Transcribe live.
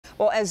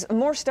Well, as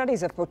more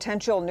studies of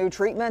potential new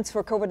treatments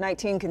for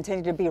COVID-19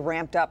 continue to be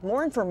ramped up,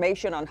 more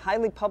information on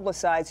highly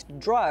publicized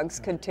drugs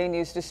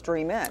continues to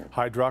stream in.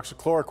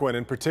 Hydroxychloroquine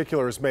in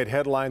particular has made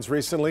headlines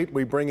recently.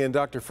 We bring in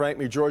Dr. Frank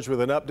McGeorge with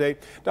an update.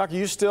 Doc, are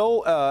you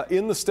still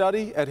in the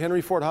study at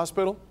Henry Ford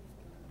Hospital?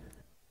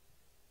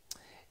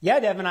 Yeah,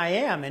 Devin, I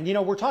am. And,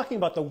 we're talking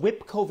about the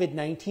WHIP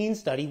COVID-19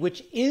 study,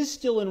 which is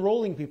still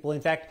enrolling people.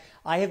 In fact,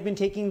 I have been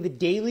taking the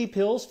daily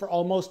pills for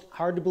almost,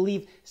 hard to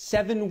believe,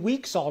 7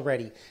 weeks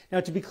already.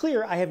 Now, to be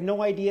clear, I have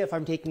no idea if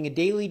I'm taking a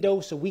daily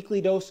dose, a weekly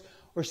dose,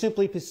 or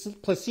simply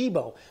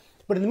placebo.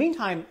 But in the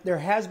meantime, there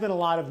has been a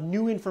lot of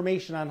new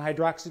information on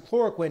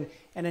hydroxychloroquine,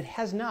 and it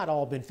has not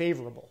all been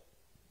favorable.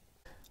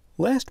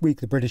 Last week,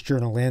 the British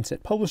journal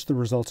Lancet published the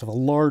results of a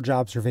large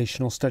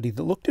observational study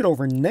that looked at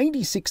over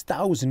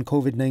 96,000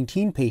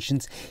 COVID-19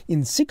 patients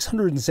in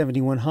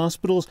 671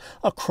 hospitals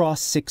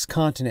across 6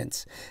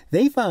 continents.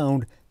 They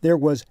found there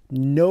was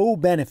no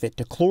benefit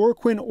to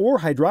chloroquine or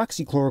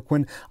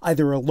hydroxychloroquine,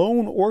 either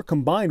alone or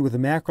combined with a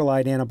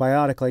macrolide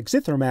antibiotic like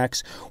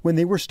Zithromax, when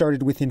they were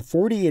started within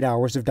 48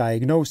 hours of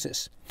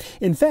diagnosis.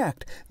 In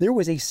fact, there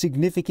was a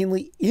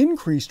significantly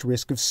increased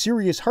risk of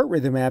serious heart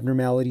rhythm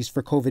abnormalities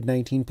for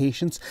COVID-19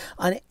 patients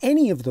on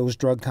any of those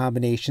drug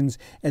combinations,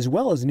 as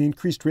well as an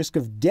increased risk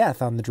of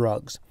death on the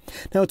drugs.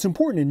 Now, it's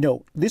important to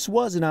note, this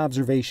was an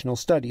observational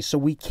study, so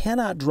we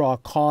cannot draw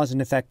cause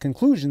and effect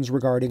conclusions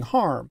regarding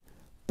harm.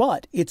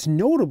 But it's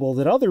notable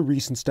that other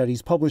recent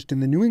studies published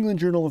in the New England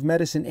Journal of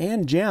Medicine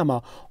and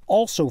JAMA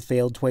also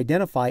failed to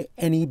identify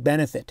any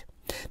benefit.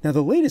 Now,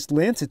 the latest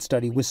Lancet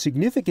study was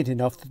significant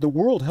enough that the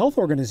World Health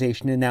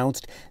Organization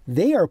announced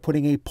they are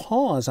putting a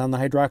pause on the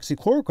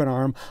hydroxychloroquine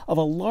arm of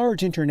a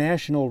large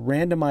international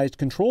randomized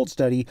controlled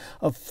study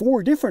of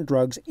 4 different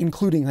drugs,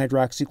 including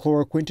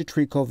hydroxychloroquine, to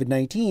treat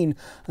COVID-19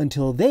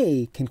 until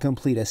they can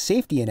complete a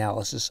safety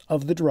analysis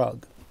of the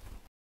drug.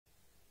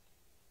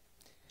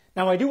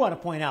 Now, I do want to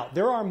point out,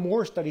 there are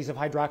more studies of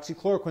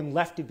hydroxychloroquine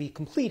left to be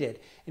completed.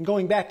 And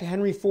going back to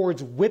Henry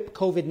Ford's WHIP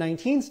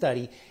COVID-19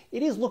 study,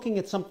 it is looking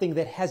at something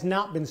that has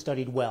not been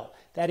studied well.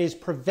 That is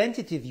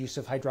preventative use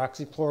of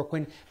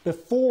hydroxychloroquine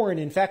before an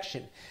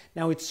infection.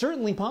 Now, it's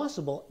certainly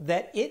possible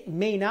that it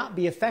may not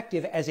be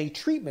effective as a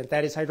treatment,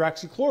 that is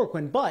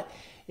hydroxychloroquine, but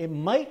it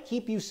might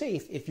keep you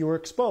safe if you're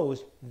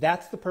exposed.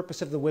 That's the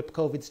purpose of the WHIP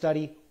COVID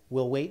study.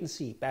 We'll wait and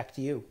see. Back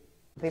to you.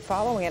 Be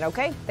following it.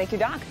 Okay. Thank you,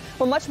 Doc.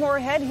 Well, much more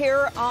ahead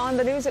here on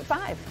the news at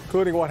 5.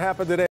 Including what happened today.